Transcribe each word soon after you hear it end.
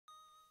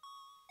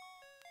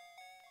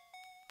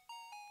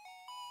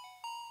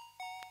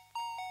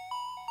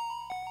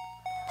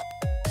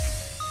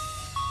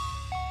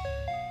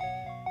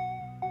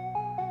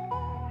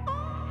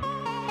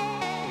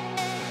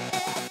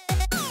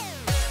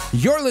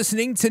You're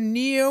listening to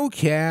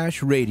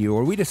Neocash Radio,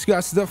 where we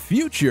discuss the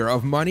future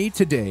of money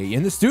today.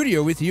 In the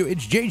studio with you,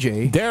 it's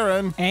JJ,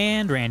 Darren,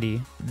 and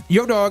Randy.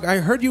 Yo, dog, I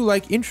heard you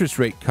like interest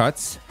rate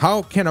cuts.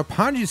 How can a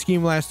Ponzi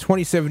scheme last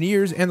 27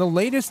 years? And the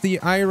latest, the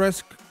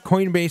IRS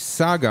Coinbase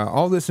saga.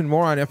 All this and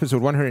more on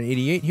episode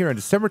 188 here on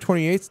December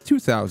 28th,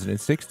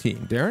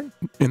 2016. Darren?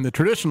 In the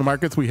traditional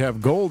markets, we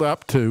have gold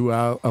up to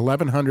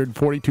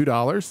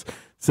 $1,142.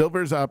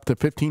 Silver's up to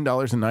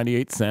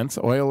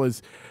 $15.98. Oil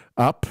is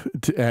up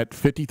at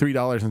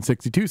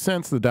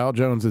 $53.62. The Dow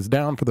Jones is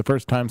down for the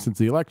first time since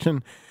the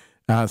election,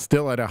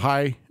 still at a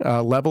high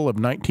level of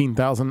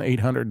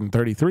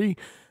 19,833.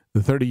 The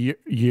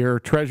 30-year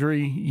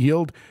Treasury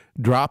yield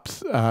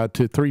drops to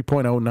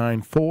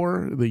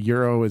 3.094. The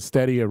euro is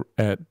steady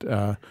at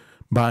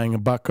buying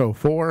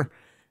 $1.04,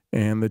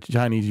 and the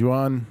Chinese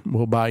yuan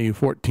will buy you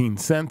 14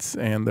 cents,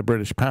 and the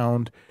British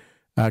pound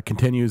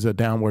continues a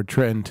downward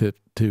trend to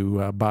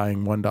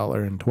buying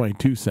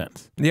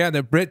 $1.22. Yeah,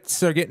 the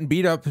Brits are getting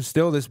beat up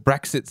still. This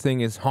Brexit thing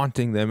is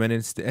haunting them, and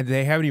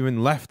they haven't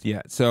even left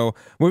yet. So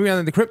moving on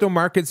to the crypto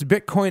markets,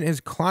 Bitcoin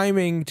is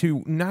climbing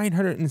to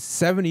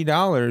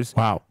 $970.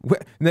 Wow.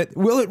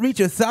 Will it reach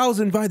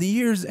 1,000 by the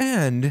year's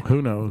end?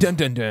 Who knows? Dun,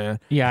 dun, dun.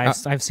 Yeah,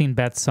 I've seen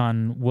bets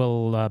on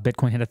will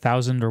Bitcoin hit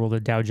 1,000 or will the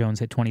Dow Jones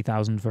hit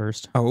 20,000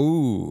 first.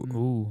 Oh.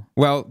 Ooh.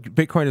 Well,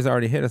 Bitcoin has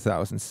already hit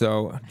 1,000,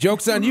 so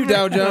joke's on you,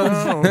 Dow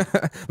Jones.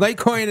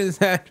 Litecoin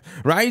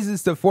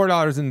rises to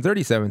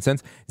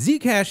 $4.37.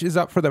 Zcash is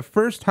up for the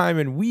first time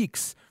in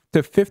weeks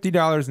to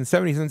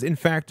 $50.70. In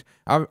fact,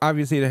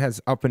 obviously it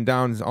has up and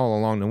downs all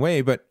along the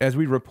way, but as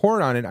we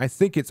report on it, I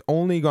think it's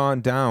only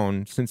gone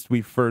down since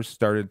we first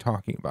started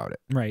talking about it.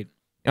 Right.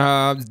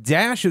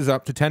 Dash is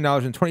up to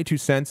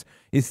 $10.22.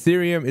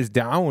 Ethereum is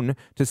down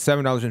to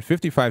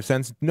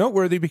 $7.55.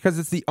 Noteworthy because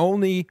it's the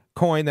only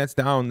coin that's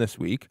down this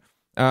week.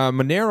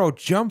 Monero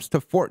jumps to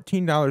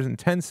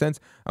 $14.10.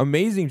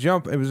 Amazing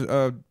jump. It was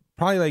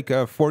probably like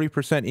a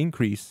 40%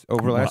 increase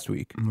over last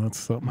week. That's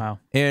something. Wow.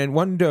 And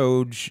one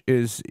Doge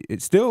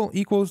it still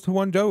equals to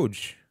one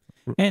Doge.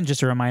 And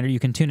just a reminder, you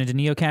can tune into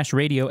Neocash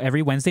Radio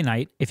every Wednesday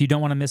night. If you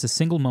don't want to miss a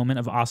single moment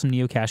of awesome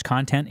Neocash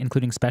content,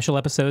 including special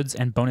episodes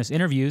and bonus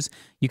interviews,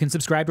 you can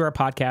subscribe to our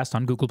podcast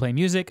on Google Play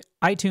Music,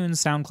 iTunes,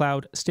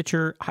 SoundCloud,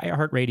 Stitcher,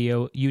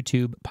 iHeartRadio,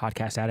 YouTube,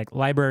 Podcast Addict,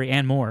 Library,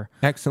 and more.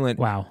 Excellent.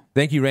 Wow.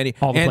 Thank you, Randy.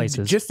 All the and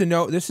places. Just to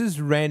note, this is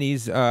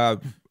Randy's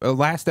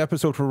last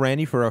episode for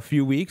Randy for a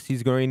few weeks.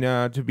 He's going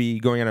to be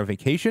going on a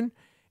vacation,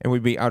 and we'll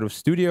be out of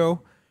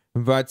studio.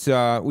 But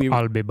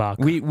I'll be back.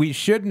 We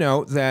should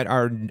note that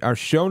our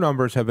show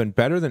numbers have been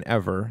better than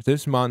ever.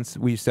 This month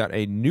we set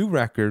a new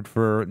record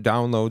for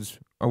downloads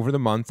over the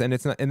month, and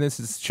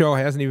this show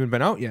hasn't even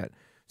been out yet.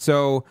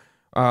 So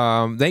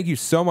thank you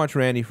so much,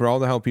 Randy, for all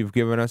the help you've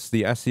given us.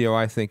 The SEO,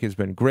 I think, has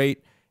been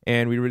great,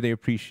 and we really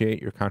appreciate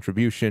your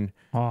contribution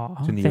to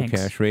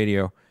Neocash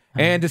Radio.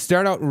 And to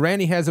start out,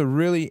 Randy has a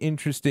really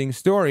interesting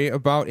story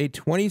about a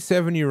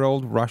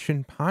 27-year-old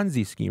Russian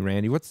Ponzi scheme.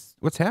 Randy, what's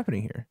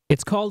happening here?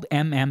 It's called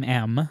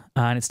MMM,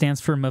 and it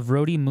stands for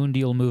Mavro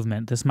Mundial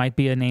Movement. This might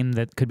be a name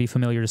that could be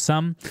familiar to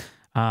some.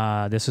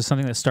 This was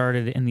something that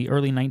started in the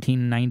early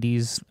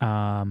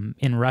 1990s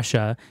in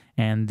Russia,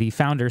 and the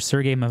founder,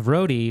 Sergei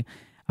Mavro,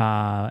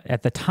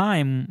 at the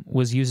time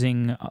was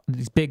using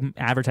these big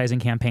advertising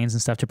campaigns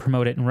and stuff to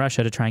promote it in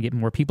Russia to try and get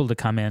more people to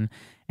come in.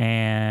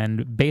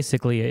 And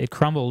basically it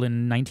crumbled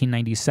in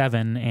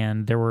 1997,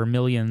 and there were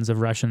millions of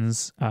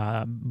Russians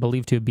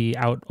believed to be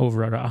out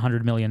over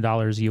 $100 million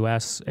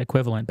US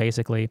equivalent,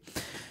 basically.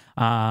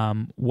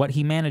 What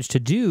he managed to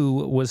do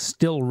was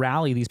still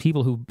rally these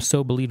people who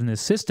so believed in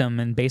this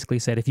system and basically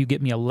said, if you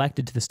get me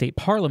elected to the state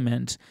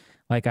parliament,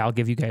 like, I'll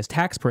give you guys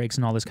tax breaks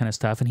and all this kind of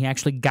stuff. And he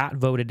actually got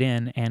voted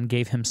in and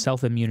gave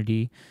himself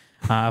immunity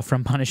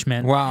from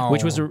punishment, wow.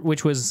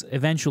 which was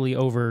eventually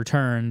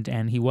overturned,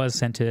 and he was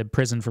sent to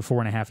prison for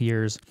 4.5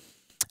 years.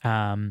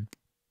 And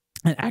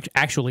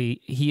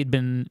actually, he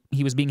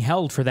was being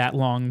held for that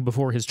long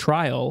before his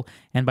trial,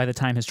 and by the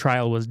time his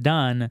trial was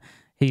done,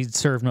 he'd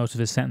served most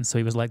of his sentence, so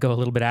he was let go a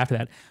little bit after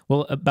that.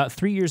 Well, about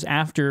 3 years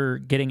after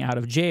getting out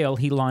of jail,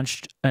 he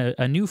launched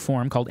a new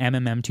form called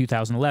MMM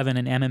 2011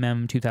 and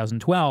MMM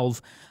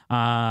 2012,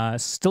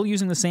 still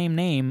using the same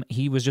name.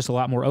 He was just a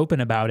lot more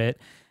open about it.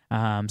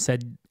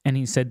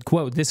 He said,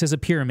 quote, "This is a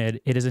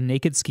pyramid. It is a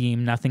naked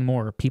scheme, nothing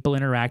more. People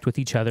interact with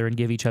each other and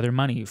give each other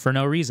money for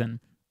no reason."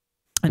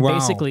 And wow.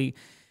 basically,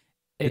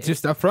 it's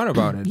just upfront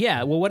about it.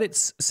 Yeah, well, what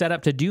it's set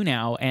up to do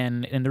now,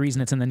 and the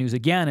reason it's in the news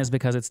again is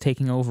because it's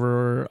taking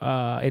over.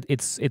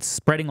 It's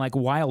spreading like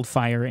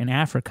wildfire in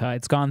Africa.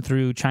 It's gone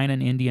through China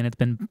and India, and it's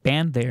been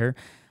banned there.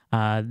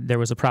 There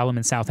was a problem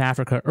in South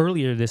Africa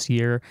earlier this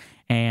year,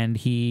 and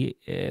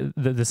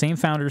the same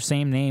founder,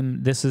 same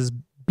name. This is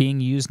being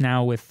used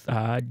now with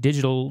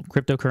digital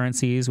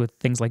cryptocurrencies, with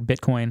things like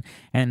Bitcoin,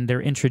 and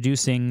they're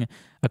introducing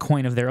a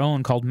coin of their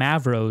own called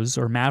Mavros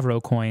or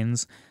Mavro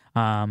coins.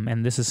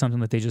 And this is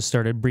something that they just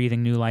started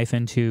breathing new life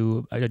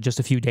into just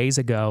a few days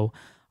ago,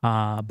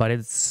 but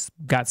it's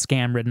got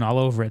scam written all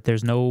over it.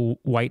 There's no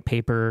white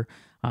paper.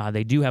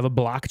 They do have a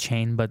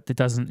blockchain, but it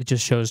doesn't. It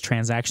just shows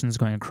transactions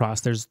going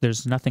across.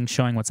 There's nothing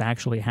showing what's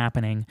actually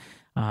happening.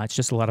 It's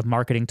just a lot of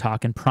marketing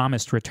talk and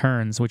promised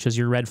returns, which is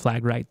your red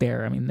flag right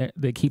there. I mean,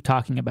 they keep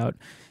talking about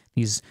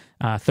these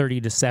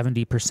 30 to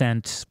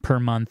 70% per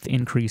month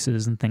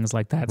increases and things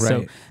like that.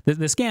 Right. So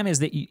the scam is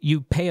that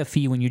you pay a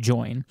fee when you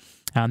join.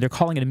 They're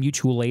calling it a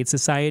mutual aid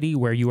society,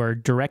 where you are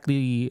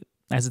directly,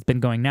 as it's been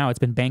going now, it's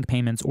been bank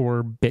payments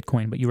or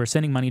Bitcoin, but you are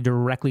sending money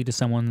directly to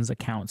someone's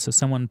account. So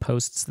someone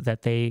posts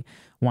that they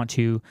want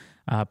to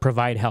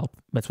provide help.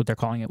 That's what they're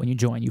calling it when you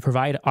join. You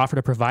offer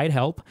to provide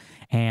help,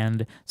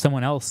 and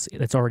someone else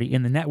that's already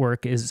in the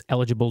network is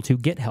eligible to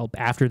get help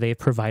after they've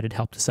provided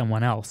help to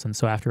someone else. And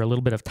so after a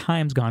little bit of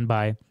time's gone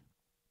by,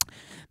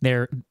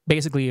 they're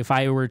basically, if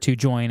I were to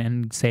join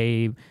and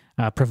say,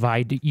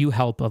 provide you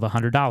help of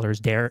 $100,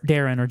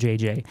 Darren or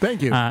JJ.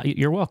 Thank you.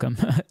 You're welcome.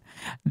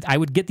 I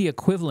would get the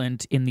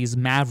equivalent in these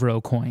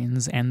Mavro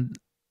coins, and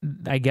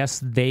I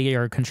guess they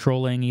are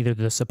controlling either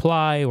the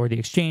supply or the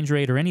exchange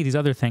rate or any of these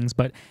other things,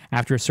 but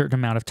after a certain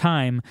amount of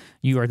time,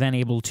 you are then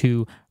able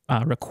to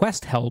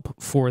request help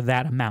for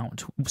that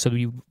amount. So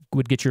you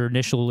would get your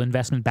initial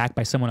investment back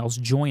by someone else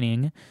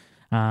joining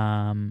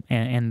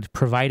and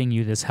providing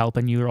you this help,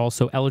 and you're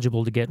also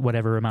eligible to get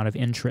whatever amount of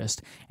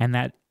interest. And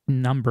that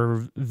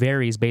number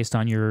varies based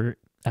on your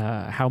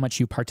how much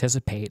you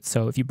participate.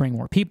 So if you bring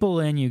more people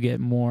in, you get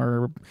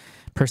more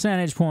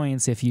percentage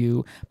points. If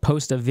you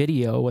post a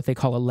video, what they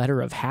call a letter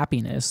of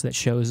happiness, that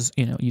shows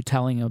you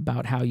telling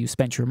about how you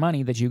spent your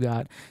money that you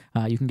got,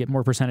 you can get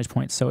more percentage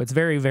points. So it's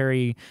very,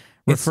 very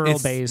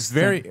referral based.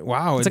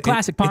 Wow. It's a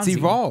classic Ponzi. It's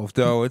evolved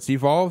though. It's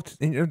evolved.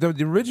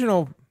 The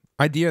original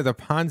idea of the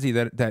Ponzi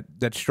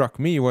that struck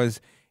me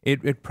was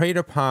it preyed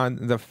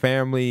upon the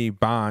family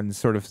bonds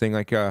sort of thing.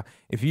 Like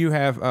if you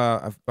have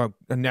a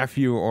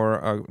nephew or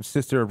a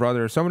sister or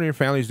brother or someone in your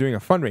family is doing a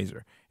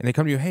fundraiser, and they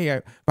come to you,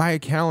 hey, buy a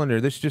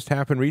calendar. This just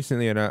happened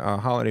recently at a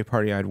holiday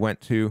party I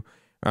went to,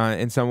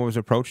 and someone was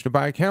approached to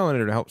buy a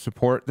calendar to help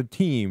support the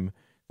team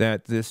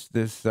that this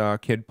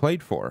kid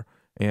played for.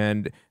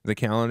 And the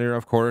calendar,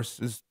 of course,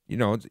 is you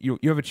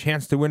have a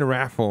chance to win a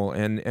raffle,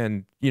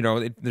 and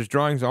there's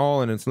drawings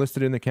all, and it's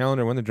listed in the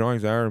calendar when the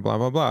drawings are, and blah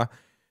blah blah.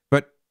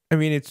 But I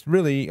mean, it's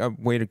really a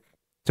way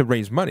to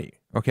raise money,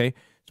 okay?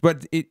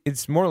 But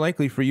it's more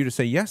likely for you to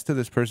say yes to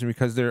this person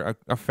because they're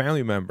a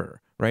family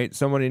member, right?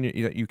 Someone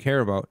that you care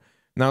about.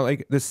 Now,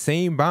 like the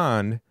same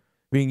bond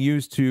being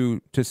used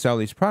to sell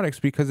these products,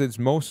 because it's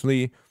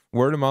mostly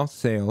word of mouth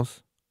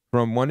sales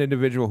from one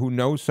individual who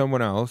knows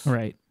someone else,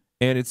 right?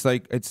 And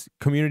it's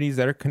communities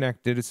that are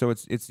connected, so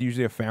it's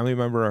usually a family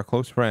member or a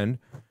close friend,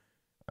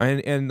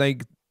 and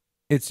like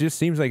it just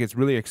seems like it's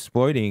really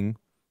exploiting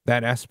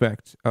that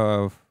aspect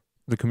of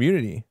the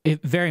community.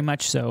 Very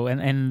much so,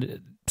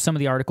 and some of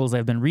the articles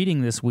I've been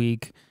reading this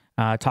week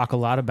talk a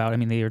lot about. I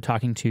mean, they are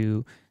talking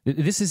to.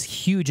 This is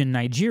huge in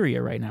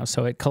Nigeria right now.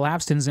 So it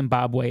collapsed in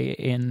Zimbabwe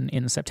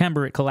in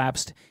September. It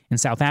collapsed in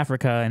South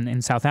Africa, and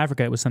in South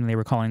Africa, it was something they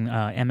were calling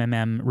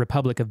MMM,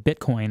 Republic of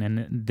Bitcoin,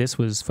 and this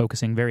was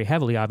focusing very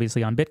heavily,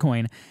 obviously, on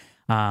Bitcoin.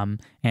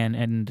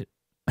 And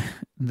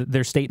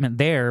their statement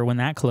there when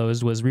that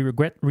closed was, we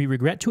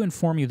regret to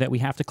inform you that we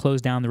have to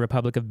close down the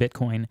Republic of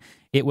Bitcoin.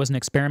 It was an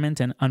experiment,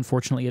 and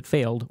unfortunately it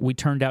failed. We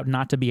turned out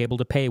not to be able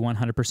to pay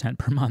 100%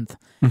 per month.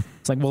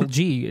 It's like, well,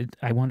 gee,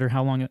 I wonder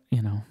how long,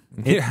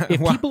 if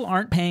people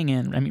aren't paying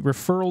in. I mean,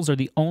 referrals are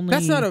the only...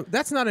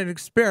 That's not an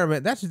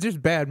experiment. That's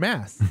just bad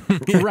math.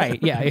 Right,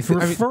 yeah. If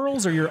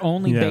referrals are your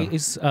only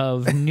base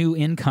of new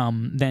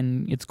income,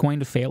 then it's going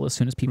to fail as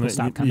soon as people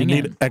stop coming in.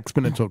 You need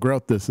exponential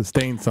growth to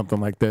sustain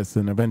something like this,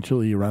 and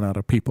eventually you run out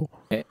of people.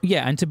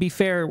 Yeah, and to be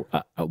fair,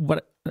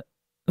 what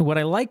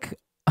I like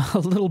a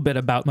little bit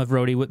about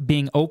Mavro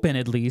being open,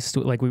 at least,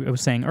 like we were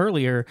saying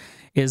earlier,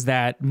 is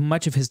that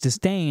much of his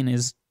disdain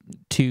is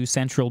to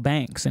central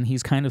banks, and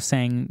he's kind of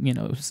saying,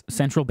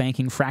 central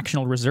banking,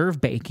 fractional reserve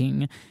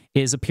banking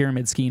is a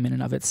pyramid scheme in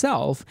and of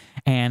itself,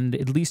 and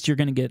at least you're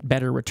going to get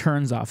better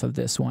returns off of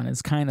this one.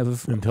 It's kind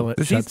of until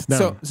it shuts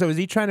down. So is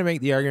he trying to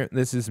make the argument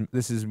this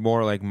is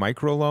more like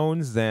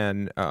microloans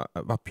than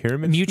a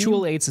pyramid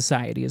mutual scheme? Aid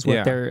society is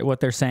what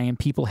they're saying.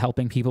 People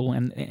helping people,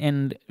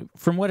 and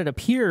from what it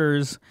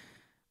appears,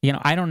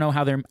 I don't know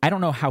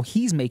how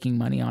he's making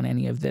money on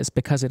any of this,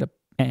 because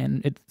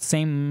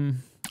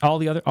all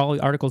the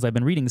articles I've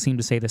been reading seem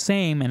to say the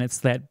same, and it's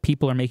that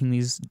people are making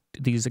these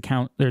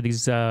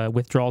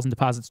withdrawals and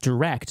deposits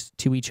direct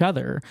to each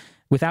other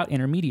without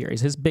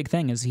intermediaries. His big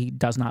thing is he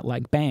does not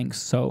like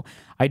banks, so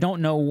I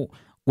don't know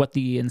what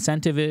the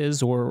incentive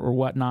is or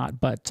whatnot.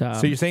 But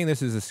so you're saying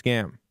this is a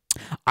scam?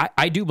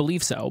 I do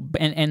believe so,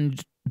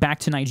 and back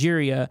to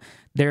Nigeria,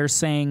 they're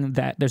saying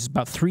that there's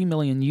about 3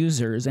 million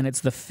users, and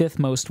it's the 5th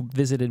most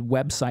visited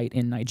website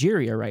in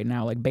Nigeria right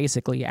now, like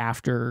basically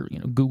after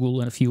Google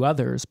and a few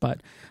others.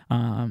 But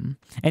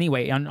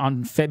anyway,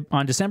 on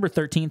December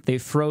 13th, they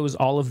froze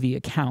all of the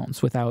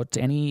accounts without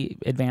any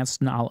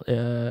advanced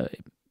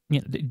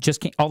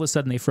just all of a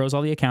sudden they froze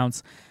all the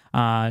accounts,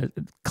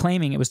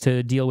 claiming it was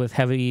to deal with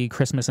heavy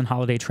Christmas and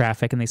holiday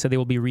traffic, and they said they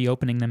will be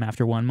reopening them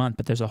after 1 month,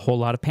 but there's a whole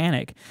lot of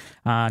panic.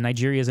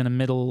 Nigeria is in the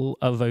middle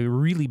of a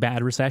really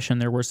bad recession.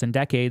 They're worse in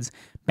decades.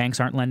 Banks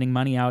aren't lending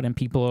money out, and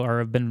people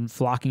have been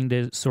flocking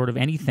to sort of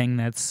anything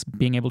that's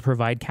being able to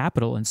provide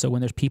capital. And so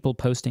when there's people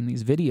posting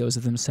these videos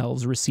of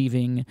themselves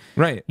receiving,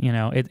 right,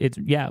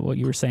 what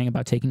you were saying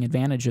about taking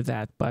advantage of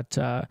that. But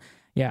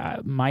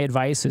my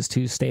advice is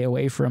to stay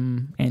away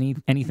from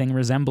anything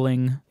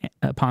resembling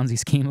a Ponzi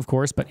scheme, of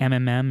course, but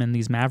MMM and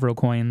these Mavro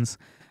coins.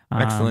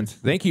 Excellent.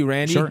 Thank you,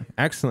 Randy. Sure.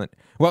 Excellent.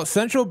 Well,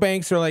 central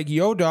banks are like,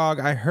 yo, dog,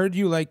 I heard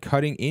you like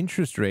cutting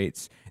interest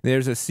rates.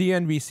 There's a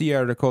CNBC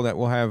article that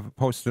we'll have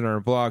posted on our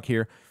blog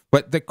here.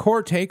 But the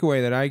core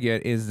takeaway that I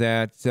get is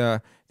that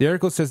the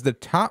article says the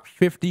top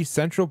 50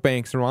 central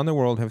banks around the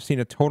world have seen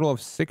a total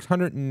of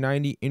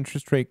 690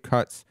 interest rate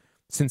cuts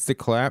since the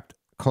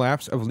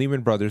collapse of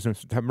Lehman Brothers in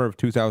September of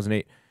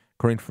 2008,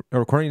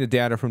 according to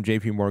data from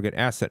JP Morgan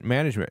Asset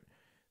Management.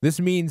 This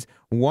means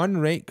one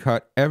rate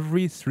cut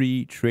every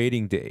 3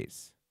 trading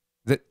days.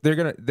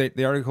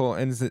 The article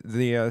ends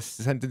the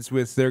sentence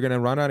with, they're going to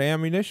run out of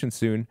ammunition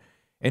soon.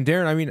 And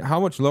Darren, I mean, how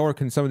much lower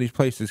can some of these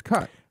places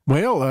cut?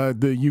 Well,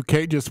 the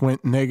UK just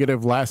went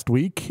negative last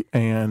week,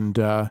 and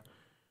so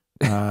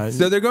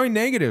they're going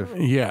negative.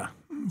 Yeah.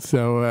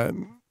 So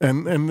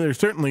and there's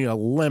certainly a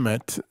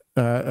limit.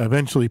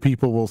 Eventually,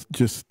 people will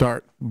just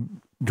start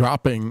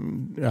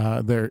dropping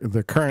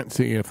their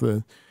currency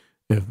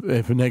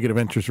if negative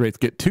interest rates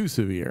get too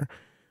severe.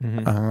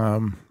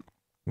 Mm-hmm.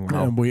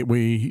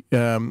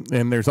 Wow.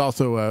 And there's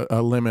also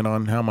a limit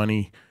on how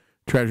many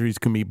treasuries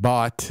can be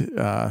bought.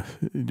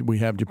 We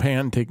have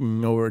Japan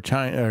taking over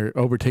China, or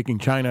overtaking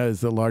China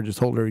as the largest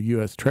holder of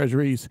U.S.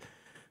 treasuries.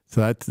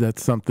 So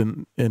that's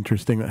something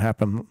interesting that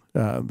happened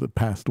the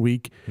past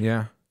week.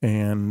 Yeah.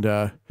 And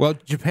well,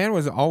 Japan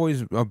was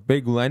always a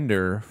big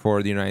lender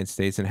for the United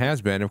States and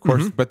has been, of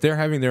course, but they're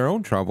having their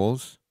own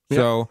troubles. Yeah.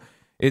 So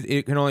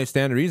it can only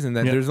stand to reason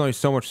that there's only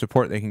so much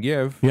support they can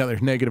give. Yeah,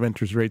 there's negative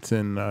interest rates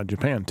in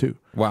Japan too.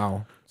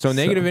 Wow. So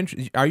negative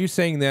interest. Are you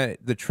saying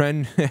that the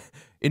trend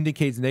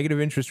indicates negative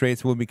interest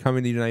rates will be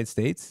coming to the United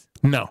States?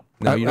 No.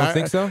 No, you don't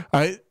think so?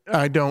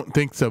 I don't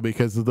think so,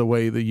 because of the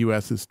way the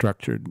U.S. is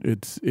structured.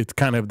 It's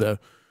kind of the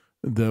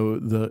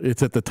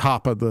it's at the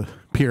top of the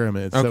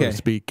pyramid, so to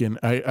speak. And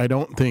I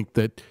don't think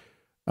that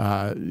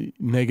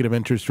negative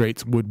interest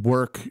rates would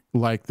work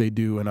like they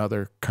do in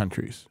other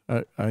countries.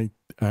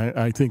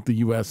 I think the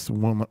U.S.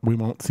 we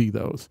won't see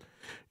those.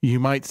 You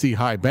might see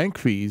high bank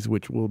fees,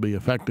 which will be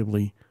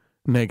effectively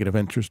negative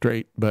interest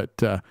rate,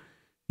 but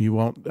you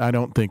won't. I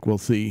don't think we'll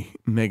see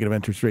negative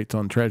interest rates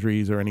on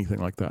treasuries or anything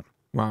like that.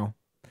 Wow.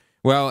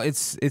 Well,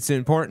 it's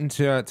important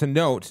to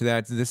note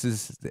that this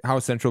is how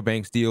central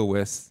banks deal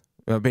with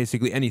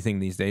basically anything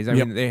these days. I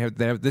mean, they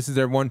have this is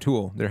their one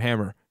tool, their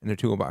hammer in their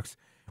toolbox.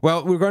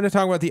 Well, we're going to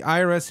talk about the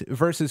IRS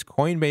versus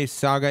Coinbase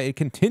saga. It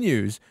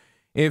continues.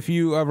 If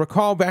you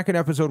recall, back in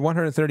episode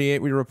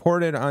 138, we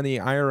reported on the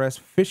IRS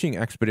phishing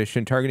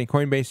expedition targeting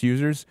Coinbase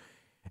users.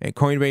 And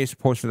Coinbase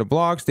posted a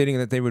blog stating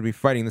that they would be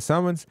fighting the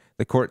summons.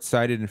 The court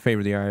sided in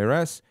favor of the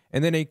IRS.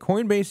 And then a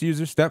Coinbase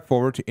user stepped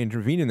forward to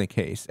intervene in the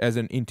case as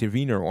an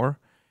intervenor.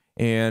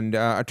 And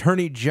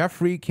attorney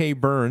Jeffrey K.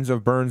 Burns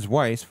of Burns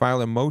Weiss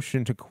filed a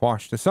motion to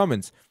quash the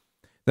summons.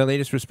 The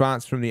latest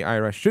response from the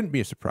IRS shouldn't be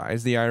a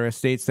surprise. The IRS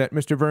states that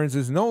Mr. Burns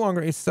is no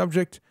longer a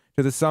subject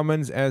to the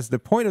summons, as the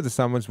point of the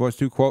summons was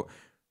to, quote,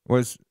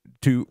 was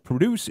to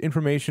produce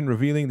information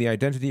revealing the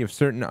identity of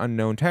certain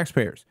unknown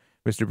taxpayers.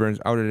 Mr. Burns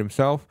outed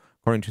himself,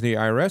 according to the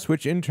IRS,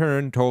 which in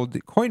turn told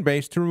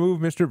Coinbase to remove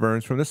Mr.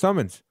 Burns from the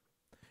summons.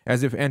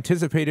 As if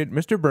anticipated,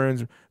 Mr.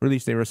 Burns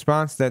released a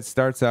response that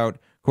starts out,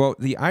 quote,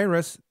 the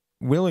IRS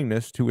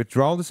willingness to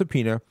withdraw the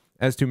subpoena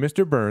as to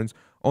Mr. Burns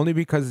only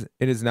because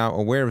it is now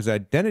aware of his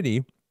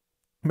identity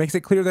makes it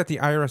clear that the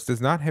IRS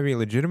does not have a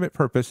legitimate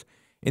purpose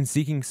in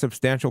seeking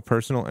substantial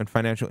personal and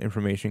financial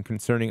information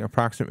concerning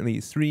approximately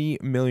 3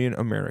 million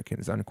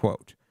Americans,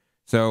 unquote.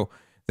 So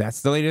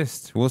that's the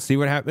latest. We'll see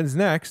what happens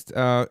next.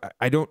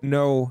 I don't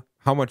know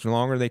how much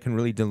longer they can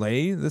really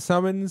delay the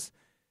summons.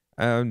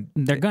 They're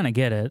going to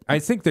get it. I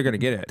think they're going to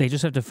get it. They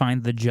just have to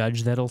find the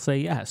judge that'll say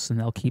yes, and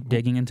they'll keep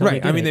digging until they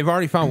get I mean, it. they've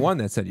already found one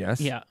that said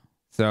yes. Yeah.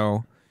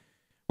 So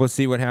we'll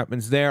see what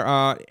happens there.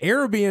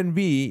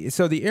 Airbnb.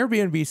 So the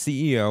Airbnb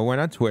CEO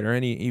went on Twitter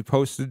and he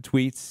posted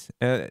tweets,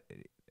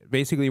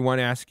 basically one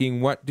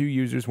asking, what do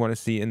users want to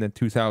see in the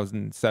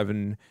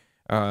 2007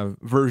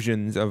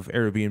 versions of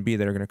Airbnb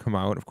that are going to come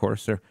out? Of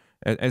course,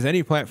 as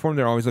any platform,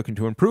 they're always looking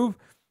to improve.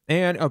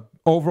 And an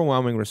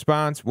overwhelming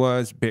response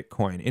was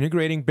Bitcoin.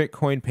 Integrating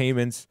Bitcoin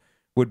payments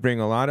would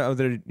bring a lot of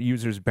other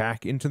users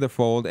back into the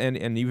fold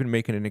and even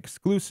make it an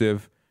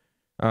exclusive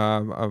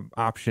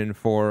option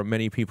for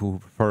many people who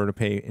prefer to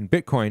pay in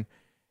Bitcoin.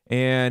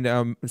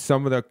 And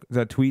some of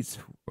the tweets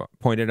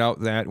pointed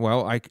out that,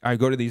 well, I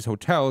go to these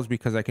hotels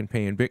because I can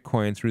pay in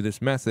Bitcoin through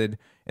this method,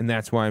 and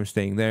that's why I'm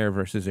staying there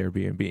versus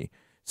Airbnb.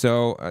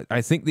 So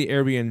I think the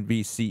Airbnb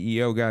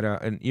CEO got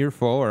an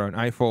earful or an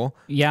eyeful.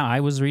 Yeah, I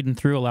was reading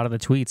through a lot of the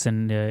tweets,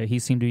 and he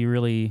seemed to be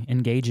really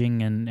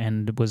engaging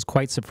and was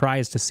quite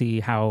surprised to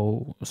see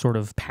how sort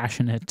of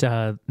passionate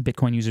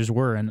Bitcoin users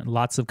were. And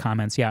lots of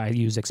comments. Yeah, I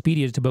use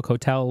Expedia to book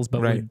hotels,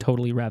 but would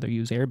totally rather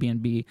use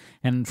Airbnb.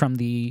 And from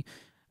the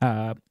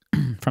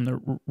from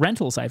the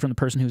rental side, from the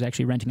person who's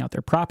actually renting out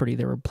their property,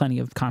 there were plenty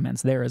of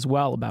comments there as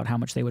well about how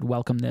much they would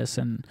welcome this.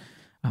 And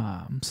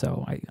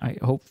so I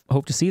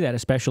hope to see that,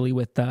 especially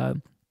with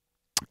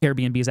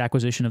Airbnb's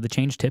acquisition of the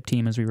Change Tip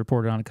team, as we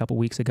reported on a couple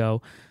weeks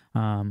ago.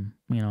 Them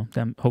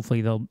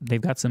hopefully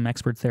they've got some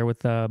experts there with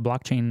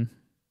blockchain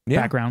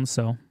backgrounds.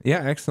 So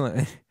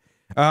excellent.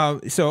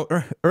 So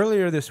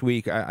earlier this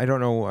week, I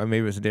don't know,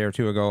 maybe it was a day or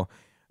two ago.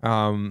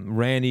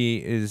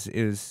 Randy is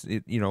his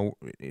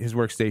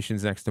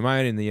workstation's next to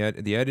mine in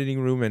the editing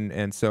room,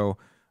 and so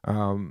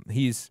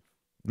he's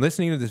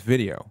listening to this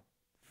video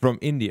from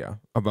India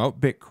about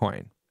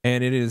Bitcoin,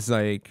 and it is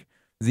like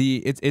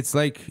it's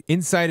like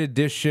Inside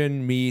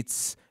Edition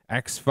meets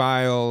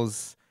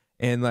X-Files,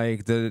 and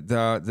like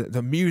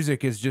the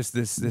music is just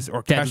this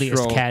orchestral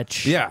Deadliest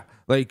Catch. Yeah,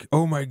 like,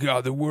 oh my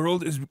God, the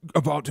world is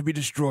about to be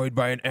destroyed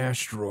by an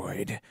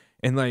asteroid,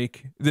 and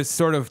like this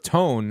sort of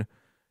tone,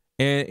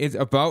 and it's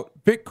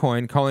about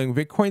Bitcoin, calling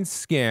Bitcoin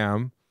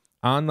scam,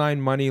 online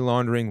money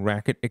laundering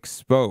racket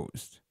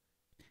exposed.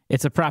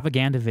 It's a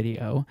propaganda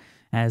video.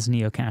 As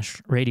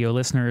Neocash Radio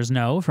listeners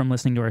know from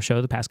listening to our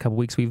show the past couple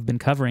weeks, we've been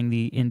covering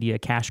the India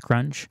cash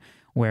crunch,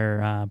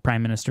 where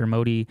Prime Minister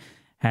Modi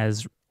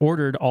has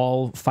ordered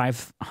all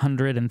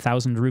 500 and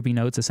 1,000 rupee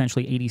notes,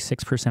 essentially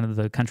 86% of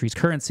the country's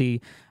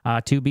currency,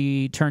 to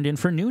be turned in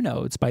for new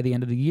notes by the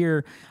end of the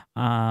year.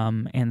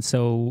 And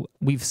so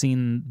we've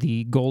seen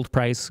the gold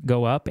price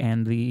go up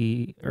and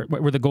the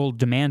gold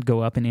demand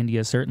go up in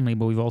India, certainly,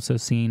 but we've also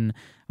seen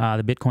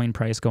the Bitcoin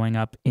price going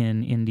up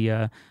in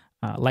India,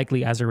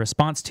 likely as a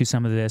response to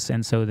some of this.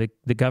 And so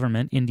the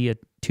government, India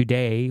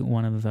Today,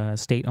 one of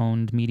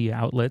state-owned media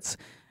outlets,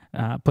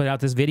 put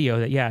out this video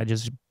that,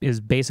 just is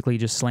basically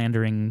just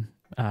slandering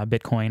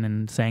Bitcoin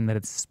and saying that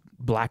it's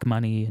black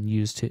money and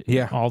used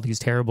to all these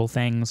terrible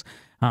things,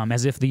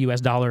 as if the U.S.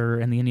 dollar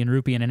and the Indian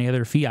rupee and any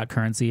other fiat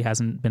currency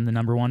hasn't been the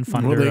number one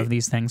funder of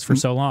these things for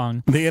so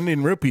long. The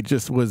Indian rupee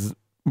just was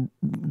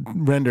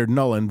rendered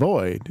null and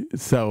void,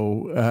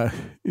 so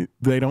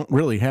they don't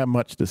really have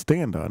much to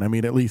stand on. I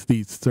mean, at least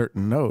these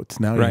certain notes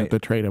now you have to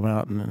trade them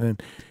out,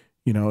 and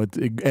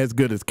it's as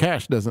good as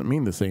cash doesn't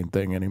mean the same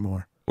thing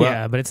anymore.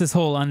 Well, but it's this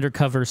whole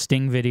undercover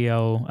sting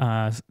video.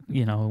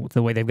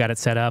 The way they've got it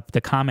set up.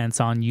 The comments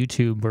on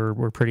YouTube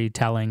were pretty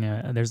telling.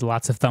 There's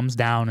lots of thumbs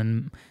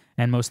down,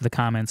 and most of the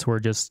comments were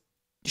just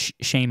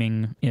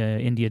shaming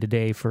India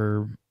Today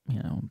for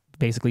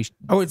basically.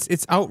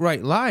 It's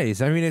outright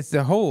lies. I mean, it's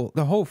the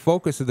whole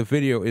focus of the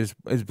video is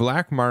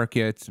black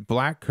markets,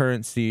 black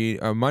currency,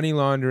 money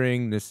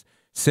laundering, this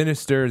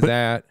sinister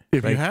that.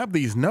 If you have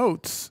these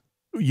notes,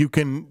 you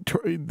can.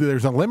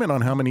 There's a limit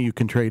on how many you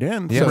can trade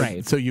in.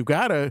 Yes. So you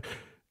gotta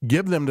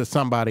give them to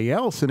somebody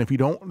else. And if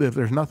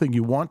there's nothing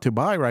you want to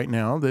buy right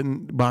now,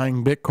 then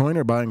buying Bitcoin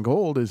or buying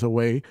gold is a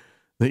way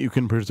that you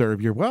can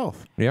preserve your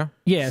wealth. Yeah.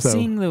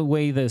 Seeing the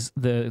way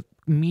the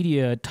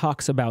media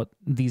talks about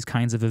these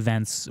kinds of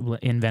events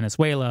in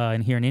Venezuela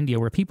and here in India,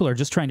 where people are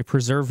just trying to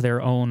preserve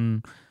their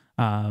own,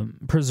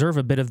 preserve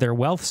a bit of their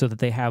wealth so that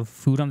they have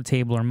food on the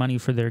table or money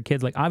for their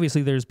kids. Like,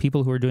 obviously there's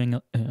people who are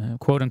doing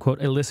quote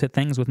unquote illicit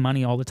things with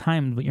money all the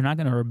time, but you're not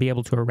going to be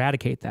able to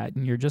eradicate that.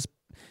 And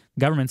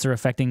governments are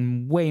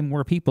affecting way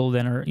more people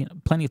than are,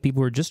 plenty of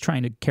people who are just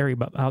trying to carry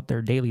out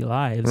their daily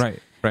lives. Right.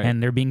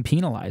 And they're being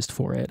penalized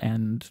for it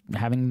and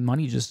having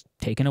money just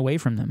taken away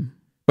from them.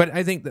 But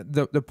I think that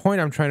the point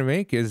I'm trying to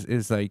make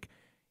is like,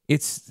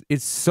 it's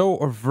so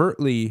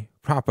overtly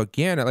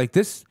propaganda. Like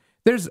this,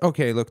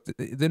 look,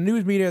 the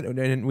news media,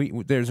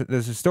 and there's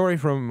a story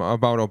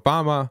about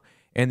Obama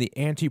and the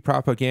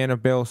anti-propaganda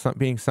bill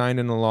being signed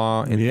into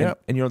law, and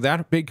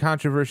that big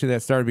controversy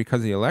that started because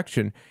of the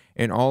election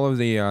and all of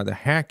the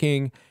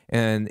hacking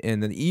and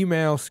the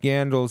email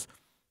scandals.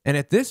 And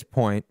at this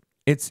point,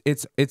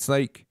 it's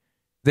like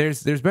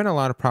there's been a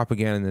lot of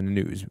propaganda in the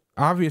news.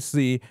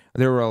 Obviously,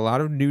 there were a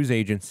lot of news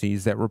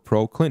agencies that were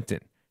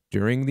pro-Clinton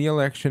during the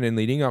election and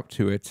leading up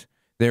to it.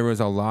 There was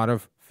a lot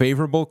of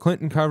favorable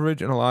Clinton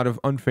coverage and a lot of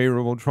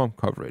unfavorable Trump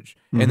coverage.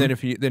 Mm-hmm.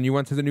 And then you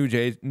went to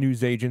the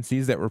news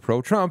agencies that were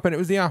pro-Trump, and it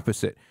was the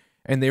opposite.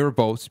 And they were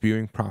both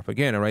spewing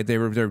propaganda, right? They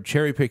were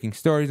cherry picking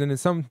stories, and in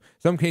some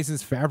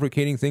cases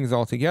fabricating things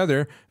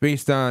altogether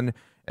based on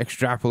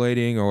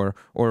extrapolating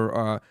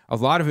or a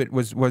lot of it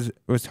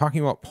was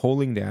talking about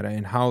polling data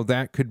and how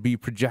that could be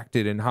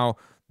projected and how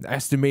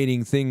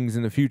estimating things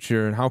in the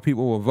future and how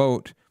people will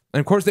vote. And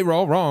of course they were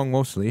all wrong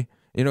mostly.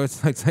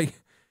 It's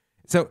like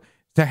so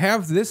to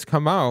have this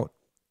come out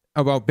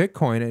about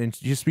Bitcoin and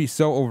just be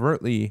so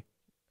overtly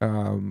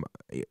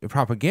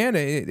propaganda,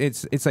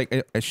 it's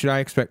like, should I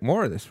expect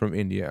more of this from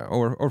India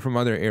or from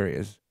other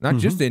areas? Not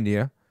just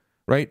India,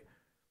 right?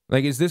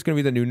 Like, is this going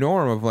to be the new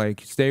norm of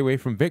like stay away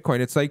from Bitcoin?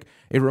 It's like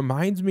it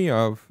reminds me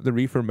of the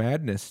Reefer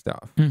Madness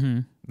stuff,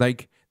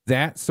 like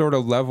that sort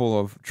of level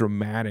of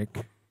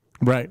dramatic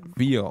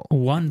feel.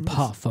 One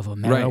puff of a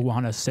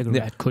marijuana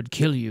cigarette could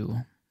kill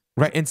you.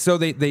 Right, and so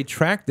they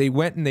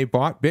went and they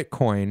bought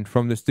Bitcoin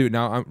from this dude.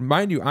 Now,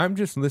 mind you, I'm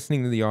just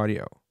listening to the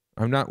audio.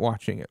 I'm not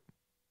watching it.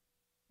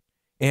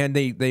 And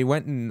they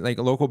went in like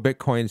a local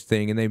Bitcoins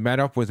thing, and they met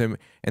up with him,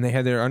 and they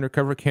had their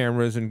undercover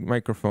cameras and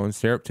microphones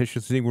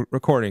surreptitiously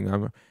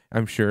recording.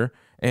 I'm sure,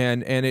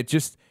 and it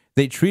just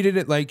they treated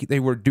it like they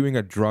were doing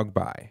a drug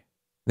buy.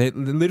 They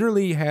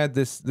literally had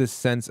this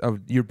sense of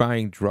you're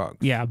buying drugs.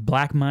 Yeah,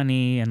 black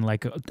money and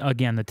like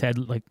again the Ted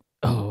like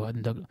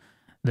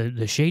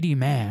the shady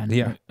man.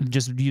 Yeah,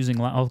 just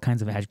using all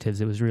kinds of adjectives.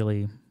 It was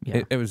really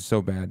it was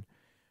so bad.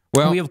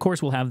 Well, we, of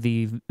course, will have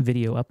the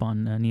video up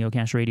on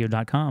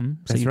neocashradio.com,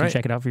 so you can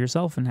check it out for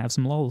yourself and have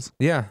some lulls.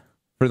 Yeah,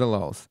 for the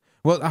lulls.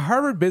 Well, a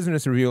Harvard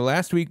Business Review,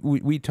 last week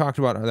we talked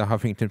about the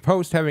Huffington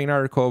Post having an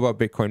article about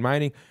Bitcoin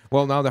mining.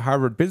 Well, now the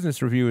Harvard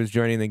Business Review is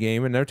joining the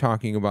game, and they're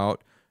talking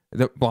about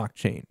the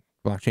blockchain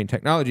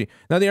technology.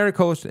 Now, the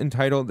article is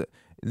entitled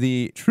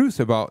The Truth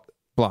About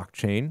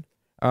Blockchain,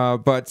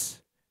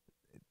 but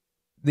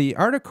the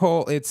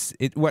article,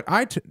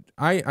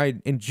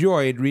 I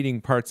enjoyed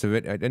reading parts of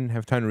it. I didn't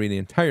have time to read the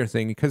entire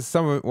thing because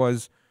some of it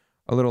was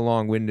a little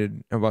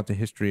long-winded about the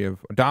history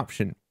of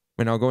adoption,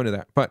 and I'll go into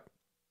that. But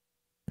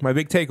my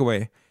big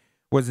takeaway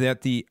was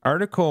that the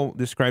article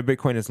described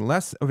Bitcoin as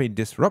less of a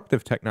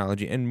disruptive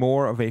technology and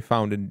more of a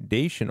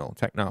foundational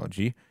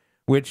technology,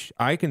 which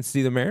I can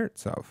see the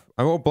merits of.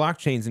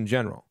 Blockchains in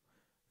general,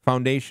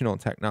 foundational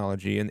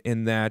technology,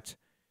 in that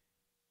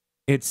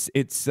it's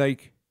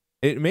like,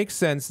 it makes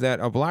sense that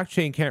a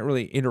blockchain can't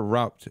really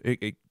interrupt.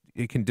 It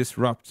can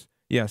disrupt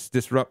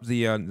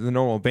the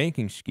normal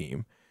banking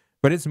scheme,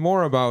 but it's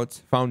more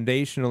about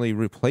foundationally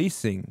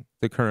replacing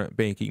the current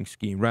banking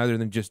scheme rather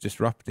than just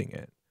disrupting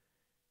it.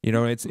 You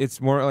know, it's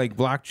more like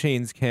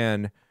blockchains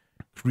can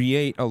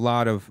create a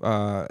lot of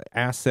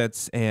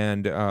assets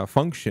and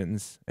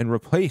functions and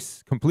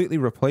completely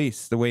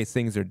replace the way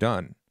things are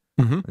done.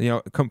 You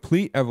know, a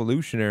complete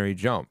evolutionary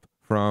jump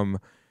from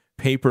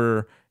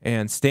paper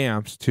and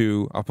stamps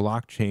to a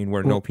blockchain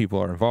where no people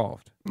are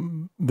involved.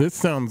 This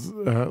sounds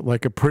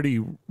like a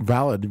pretty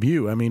valid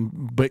view. I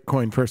mean,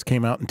 Bitcoin first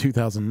came out in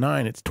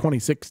 2009. It's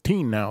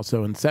 2016 now.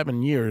 So in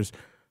 7 years,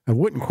 I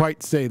wouldn't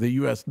quite say the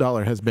U.S.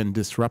 dollar has been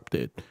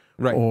disrupted,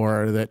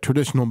 or that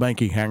traditional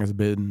banking has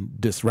been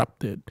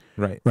disrupted.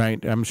 Right.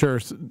 I'm sure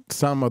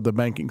some of the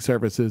banking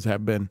services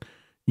have been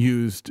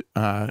used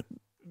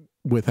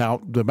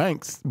without the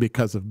banks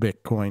because of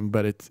Bitcoin,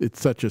 but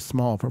it's such a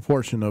small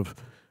proportion of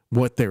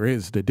what there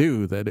is to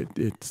do that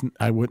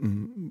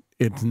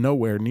it's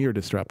nowhere near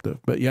disruptive.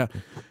 But yeah,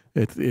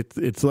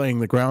 it's laying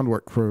the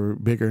groundwork for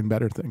bigger and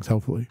better things,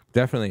 hopefully.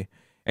 Definitely.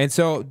 And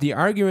so the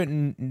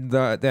argument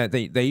that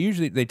they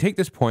usually take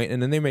this point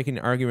and then they make an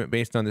argument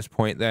based on this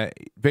point that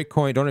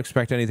Bitcoin, don't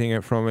expect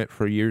anything from it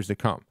for years to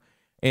come.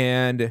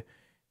 And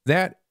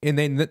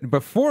then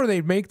before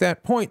they make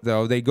that point,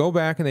 though, they go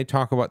back and they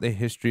talk about the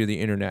history of the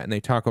internet, and they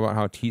talk about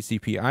how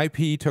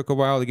TCP/IP took a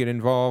while to get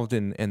involved,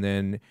 and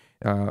then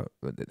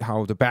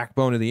how the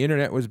backbone of the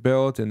internet was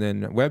built, and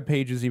then web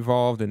pages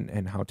evolved,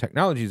 and how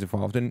technologies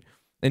evolved. And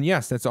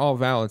yes, that's all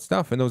valid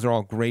stuff, and those are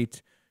all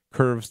great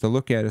curves to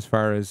look at as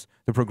far as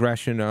the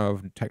progression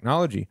of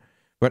technology.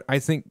 But I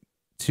think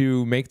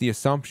to make the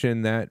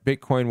assumption that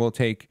Bitcoin will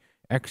take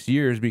X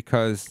years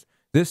because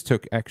this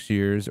took X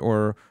years,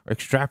 or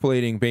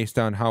extrapolating based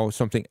on how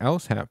something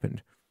else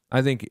happened,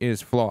 I think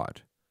is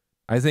flawed.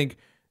 I think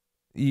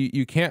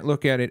you can't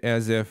look at it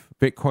as if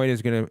Bitcoin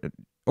is going to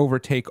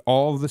overtake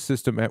all of the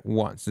system at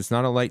once. It's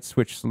not a light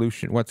switch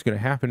solution. What's going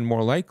to happen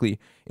more likely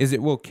is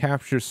it will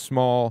capture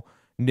small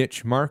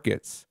niche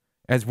markets,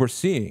 as we're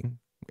seeing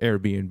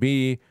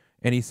Airbnb,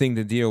 anything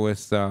to deal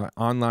with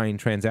online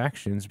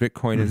transactions.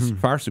 Bitcoin is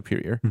far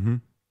superior.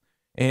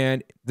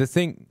 And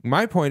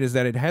my point is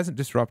that it hasn't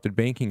disrupted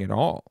banking at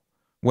all.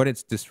 What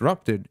it's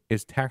disrupted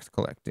is tax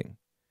collecting.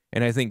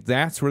 And I think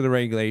that's where the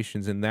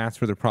regulations and that's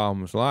where the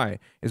problems lie,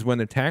 is when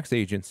the tax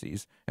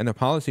agencies and the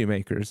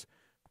policymakers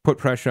put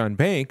pressure on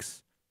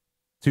banks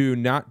to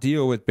not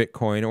deal with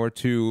Bitcoin, or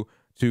to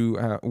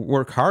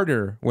work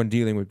harder when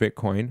dealing with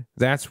Bitcoin.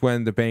 That's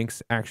when the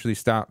banks actually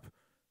stop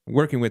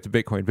working with the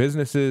Bitcoin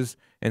businesses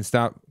and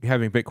stop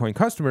having Bitcoin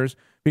customers,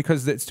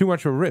 because it's too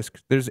much of a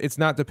risk. It's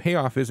not, the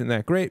payoff isn't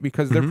that great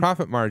because their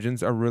profit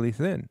margins are really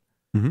thin.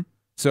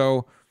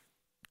 So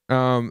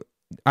I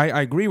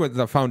agree with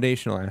the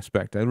foundational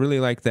aspect. I really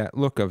like that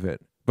look of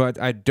it, but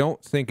I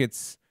don't think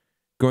it's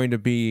going to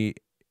be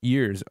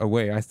years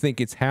away. I think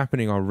it's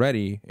happening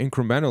already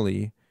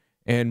incrementally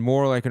and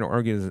more like an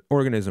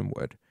organism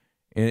would.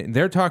 And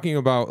they're talking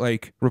about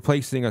like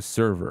replacing a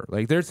server.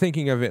 Like they're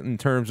thinking of it in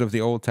terms of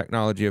the old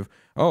technology of,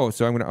 oh,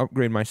 so I'm going to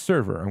upgrade my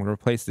server. I'm going to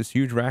replace this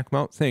huge rack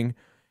mount thing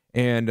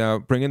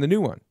and bring in the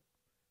new one.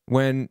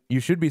 When you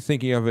should be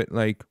thinking of it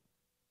like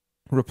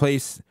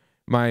replace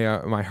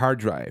my hard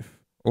drive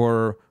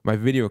or my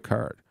video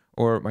card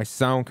or my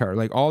sound card,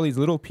 like all these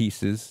little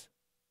pieces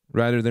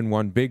rather than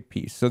one big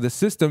piece. So the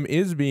system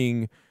is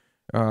being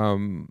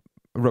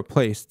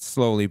replaced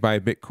slowly by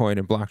Bitcoin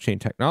and blockchain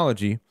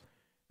technology,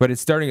 but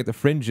it's starting at the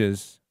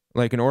fringes,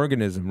 like an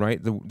organism,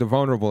 right? The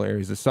vulnerable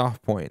areas, the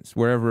soft points,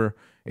 wherever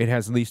it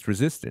has least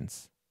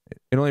resistance.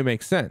 It only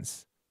makes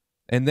sense.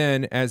 And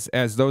then as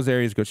those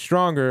areas get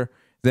stronger,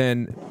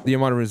 then the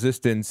amount of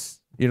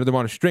resistance, the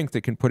amount of strength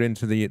it can put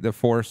into the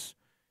force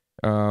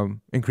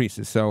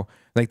increases. So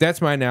like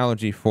that's my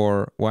analogy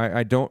for why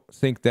I don't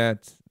think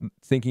that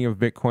thinking of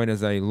Bitcoin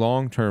as a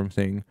long-term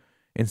thing.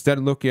 Instead,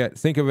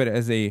 think of it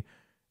as a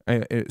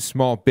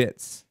small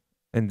bits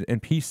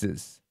and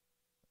pieces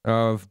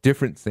of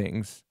different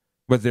things,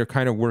 but they're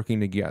kind of working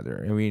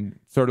together. I mean,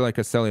 sort of like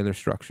a cellular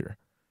structure.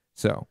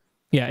 So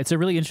yeah, it's a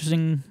really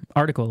interesting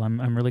article.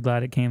 I'm really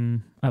glad it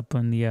came up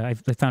on the. I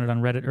found it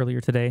on Reddit earlier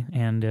today,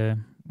 and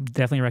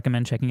definitely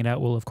recommend checking it out.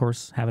 We'll of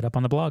course have it up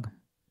on the blog.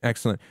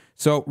 Excellent.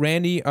 So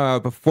Randy,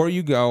 before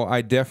you go,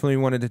 I definitely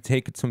wanted to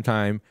take some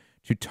time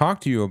to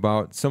talk to you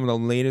about some of the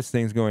latest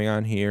things going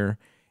on here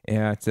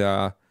at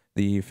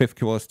the Fifth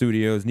Kilo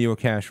Studios,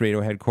 Neocash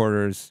Radio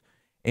headquarters.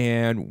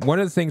 And one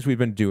of the things we've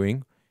been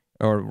doing,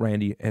 or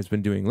Randy has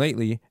been doing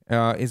lately,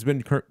 has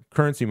been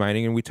currency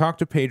mining. And we talked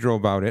to Pedro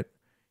about it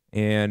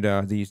and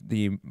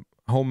the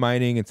home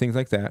mining and things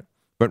like that.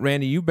 But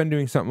Randy, you've been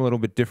doing something a little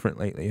bit different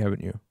lately,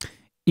 haven't you?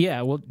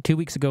 Yeah, well, 2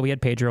 weeks ago we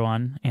had Pedro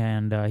on,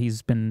 and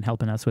he's been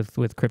helping us with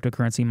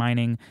cryptocurrency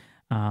mining.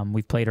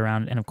 We've played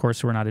around, and of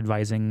course we're not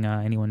advising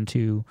anyone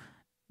to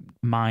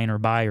mine or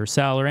buy or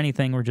sell or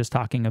anything. We're just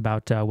talking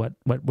about what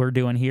we're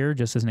doing here,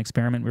 just as an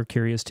experiment. We're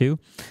curious too.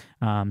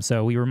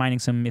 So we were mining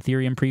some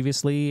Ethereum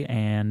previously,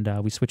 and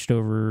we switched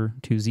over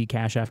to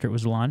Zcash after it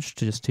was launched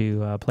just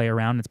to play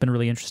around. It's been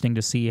really interesting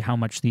to see how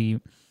much the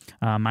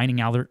mining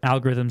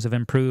algorithms have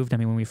improved. I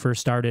mean, when we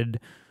first started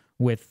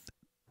with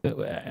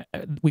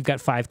we've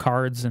got 5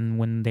 cards, and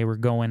when they were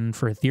going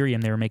for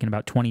Ethereum, they were making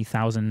about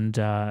 20,000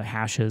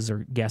 hashes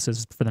or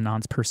guesses for the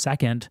nonce per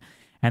second.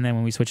 And then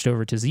when we switched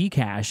over to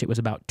Zcash, it was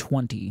about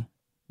 20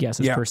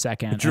 guesses per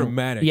second.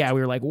 Dramatic. And,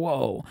 we were like,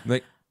 whoa.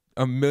 Like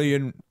a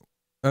million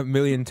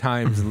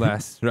times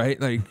less, right?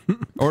 Like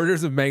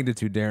orders of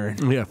magnitude,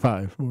 Darren. Yeah,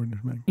 5 orders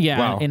of magnitude. Yeah,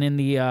 wow. And in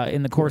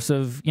the course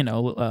of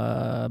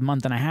a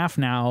month and a half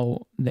now,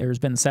 there's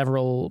been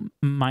several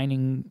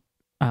mining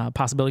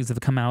possibilities that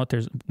have come out.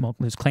 There's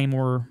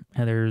Claymore,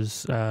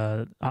 there's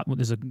a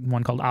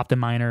one called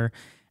OptiMiner,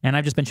 and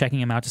I've just been checking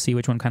them out to see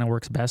which one kind of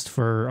works best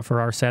for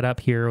our setup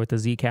here with the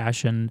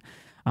Zcash, and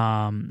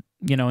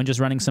and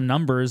just running some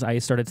numbers. I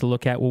started to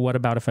look at, well, what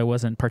about if I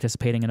wasn't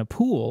participating in a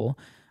pool,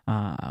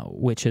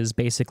 which is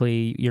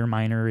basically your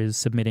miner is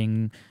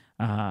submitting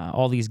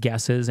all these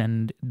guesses,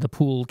 and the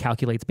pool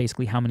calculates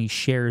basically how many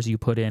shares you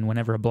put in.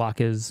 Whenever a block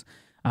is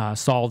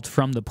solved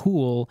from the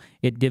pool,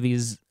 it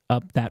divvies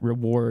up that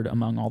reward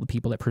among all the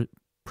people that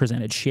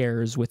presented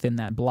shares within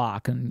that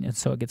block, and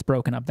so it gets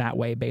broken up that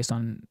way based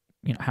on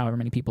however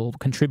many people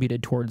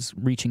contributed towards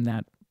reaching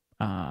that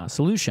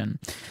solution.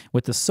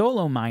 With the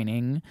solo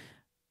mining,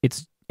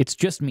 it's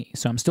just me,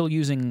 so I'm still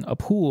using a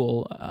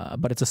pool,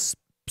 but it's a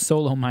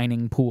solo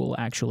mining pool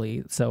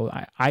actually. So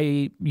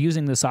I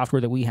using the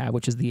software that we have,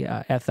 which is the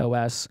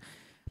ethos,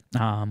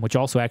 which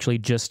also actually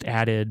just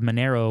added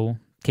Monero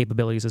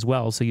capabilities as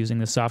well. So using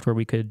this software,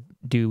 we could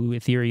do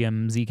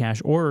Ethereum,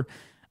 Zcash, or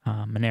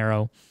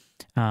Monero.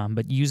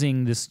 But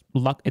using this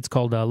it's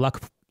called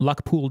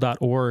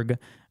luckpool.org.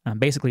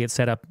 Basically, it's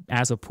set up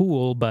as a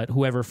pool, but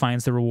whoever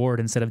finds the reward,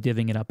 instead of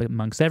divvying it up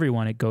amongst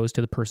everyone, it goes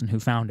to the person who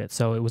found it.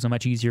 So it was a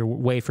much easier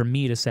way for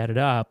me to set it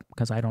up,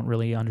 because I don't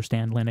really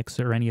understand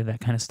Linux or any of that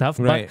kind of stuff.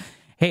 Right. But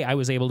hey, I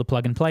was able to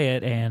plug and play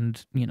it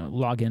and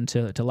log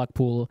into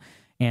Luckpool,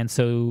 and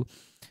so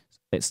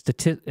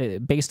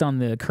based on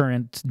the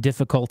current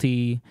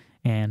difficulty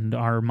and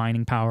our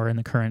mining power and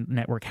the current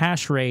network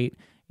hash rate,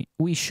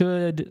 we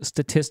should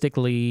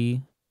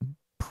statistically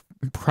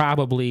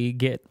probably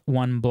get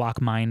one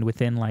block mined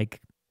within like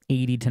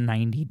 80 to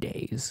 90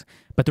 days.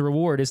 But the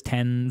reward is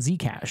 10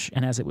 Zcash.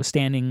 And as it was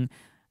standing,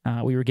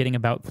 we were getting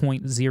about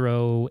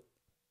 0.0.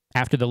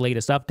 After the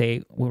latest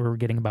update, we were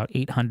getting about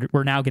 800.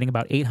 We're now getting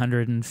about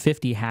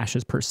 850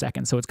 hashes per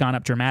second. So it's gone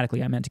up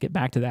dramatically. I meant to get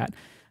back to that.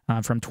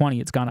 From 20,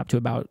 it's gone up to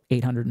about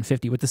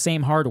 850 with the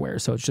same hardware.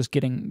 So it's just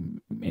getting.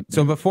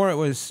 So before it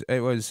was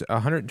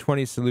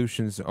 120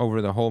 solutions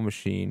over the whole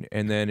machine,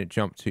 and then it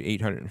jumped to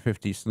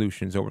 850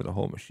 solutions over the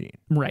whole machine.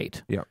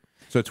 Right. Yeah.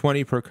 So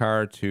 20 per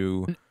card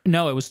to.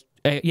 No, it was.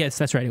 Yes,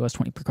 that's right. It was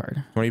 20 per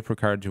card. 20 per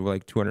card to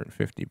like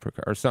 250 per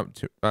card, or something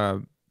to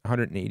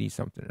 180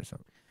 something or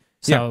something.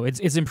 So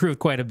it's improved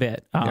quite a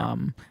bit.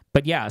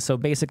 But yeah, so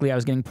basically I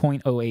was getting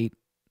 0.08.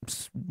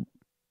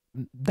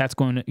 That's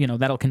going to,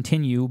 that'll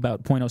continue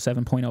about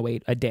 0.07,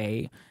 0.08 a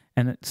day.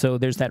 And so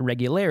there's that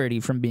regularity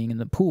from being in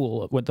the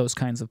pool with those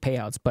kinds of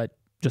payouts. But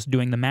just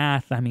doing the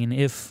math, I mean,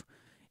 if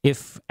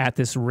at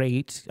this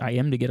rate I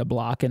am to get a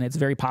block, and it's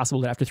very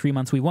possible that after 3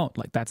 months we won't.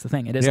 Like, that's the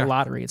thing. It is a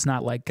lottery. It's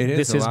not like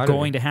this is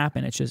going to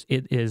happen. It's just,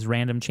 it is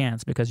random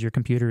chance, because your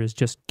computer is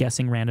just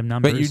guessing random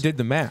numbers. But you did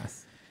the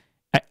math.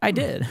 I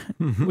did,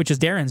 which is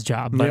Darren's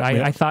job. But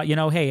I thought,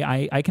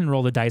 hey, I can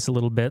roll the dice a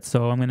little bit,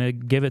 so I'm going to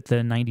give it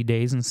the 90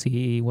 days and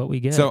see what we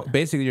get. So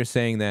basically you're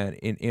saying that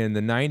in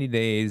the 90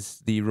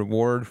 days, the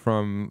reward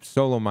from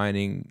solo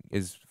mining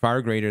is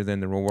far greater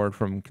than the reward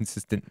from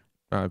consistent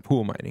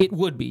pool mining. It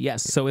would be,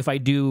 yes. So if I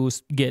do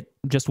get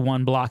just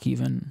one block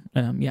even,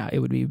 it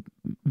would be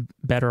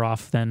better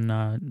off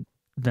than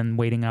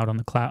waiting out on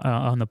the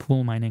on the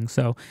pool mining.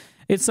 So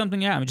it's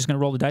something, I'm just going to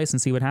roll the dice and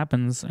see what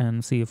happens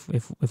and see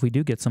if we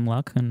do get some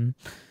luck. And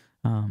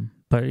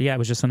but it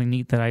was just something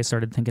neat that I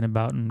started thinking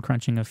about and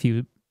crunching a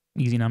few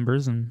easy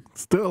numbers. And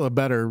still a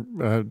better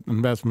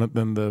investment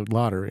than the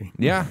lottery.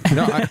 Yeah,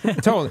 no,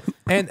 totally.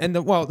 And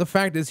the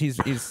fact is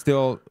he's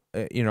still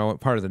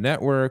part of the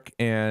network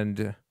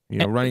and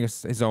running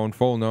his own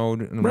full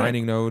node and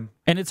mining node.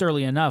 And it's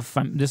early enough.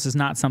 This is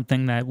not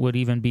something that would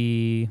even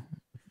be.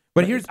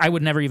 But I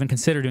would never even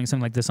consider doing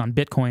something like this on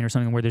Bitcoin or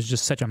something where there's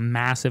just such a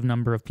massive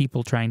number of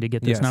people trying to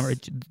get this number.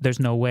 There's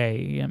no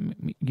way.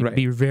 You'd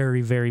be very,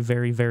 very,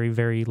 very, very,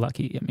 very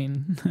lucky. I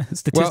mean,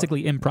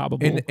 statistically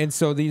improbable. And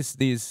so these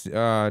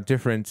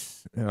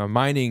different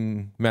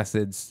mining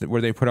methods, were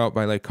they put out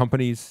by like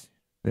companies?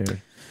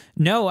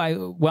 No,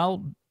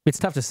 it's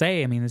tough to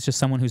say. I mean, it's just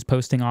someone who's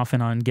posting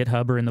often on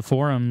GitHub or in the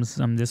forums.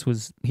 This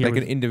was here. Like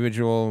an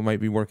individual might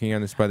be working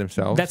on this by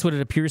themselves. That's what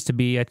it appears to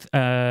be.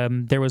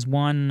 There was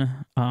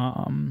one.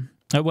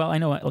 I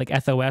know like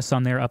ethos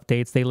on their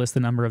updates, they list the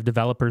number of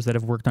developers that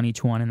have worked on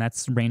each one, and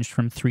that's ranged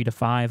from 3 to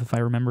 5, if I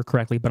remember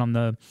correctly. But on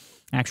the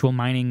actual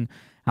mining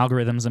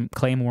algorithms, and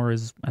Claymore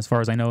is, as far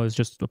as I know, is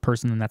just a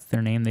person, and that's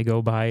their name they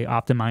go by.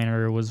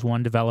 Optiminer was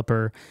one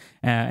developer,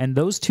 and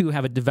those two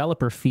have a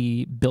developer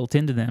fee built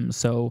into them.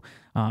 So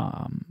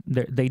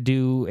they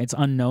do. It's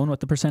unknown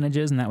what the percentage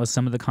is, and that was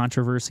some of the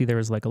controversy. There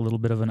was like a little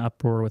bit of an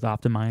uproar with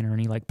Optiminer, and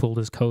he like pulled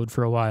his code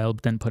for a while,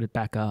 but then put it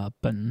back up,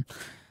 and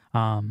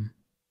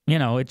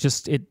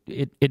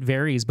it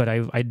varies. But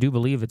I do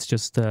believe it's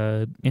just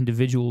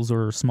individuals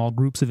or small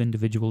groups of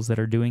individuals that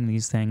are doing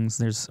these things.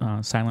 There's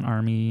Silent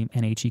Army,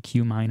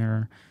 NHEQ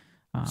Miner.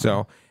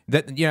 So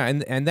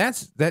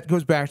that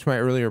goes back to my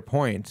earlier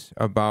point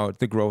about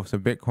the growth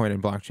of Bitcoin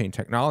and blockchain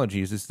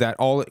technologies. Is that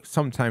all it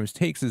sometimes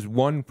takes is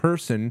one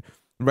person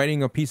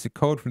writing a piece of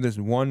code for this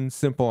one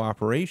simple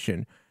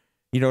operation.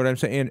 You know what I'm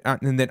saying?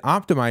 And then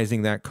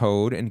optimizing that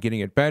code and getting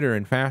it better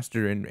and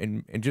faster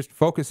and just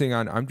focusing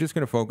on, I'm just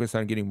going to focus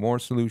on getting more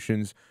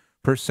solutions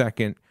per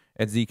second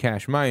at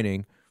Zcash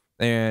mining.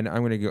 And I'm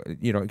going to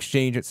go,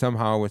 exchange it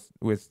somehow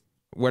with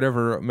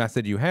whatever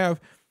method you have.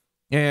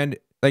 And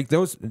like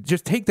those,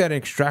 just take that and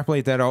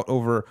extrapolate that out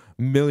over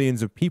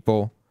millions of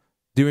people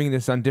doing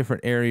this on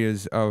different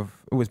areas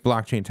with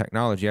blockchain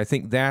technology. I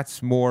think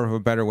that's more of a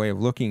better way of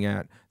looking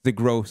at the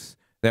growth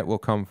that will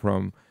come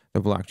from the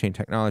blockchain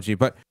technology.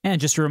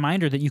 And just a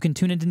reminder that you can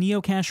tune into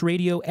Neocash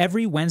Radio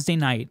every Wednesday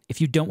night.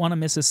 If you don't want to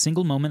miss a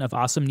single moment of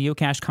awesome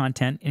Neocash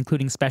content,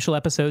 including special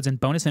episodes and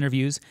bonus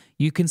interviews,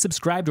 you can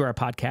subscribe to our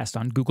podcast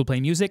on Google Play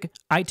Music,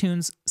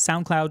 iTunes,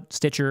 SoundCloud,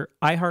 Stitcher,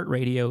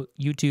 iHeartRadio,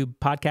 YouTube,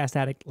 Podcast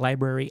Addict,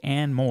 Library,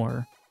 and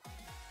more.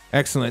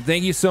 Excellent.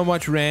 Thank you so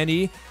much,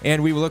 Randy.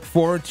 And we look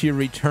forward to your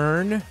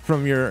return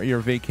from your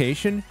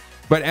vacation.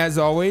 But as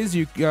always,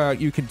 you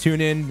can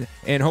tune in,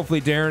 and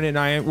hopefully Darren and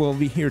I will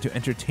be here to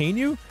entertain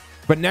you.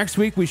 But next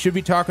week, we should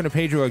be talking to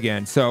Pedro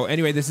again. So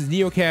anyway, this is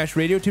Neocash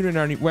Radio. Tune in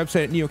on our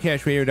website at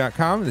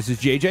neocashradio.com. This is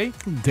JJ,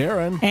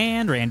 Darren,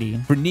 and Randy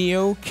for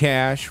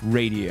Neocash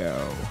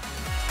Radio.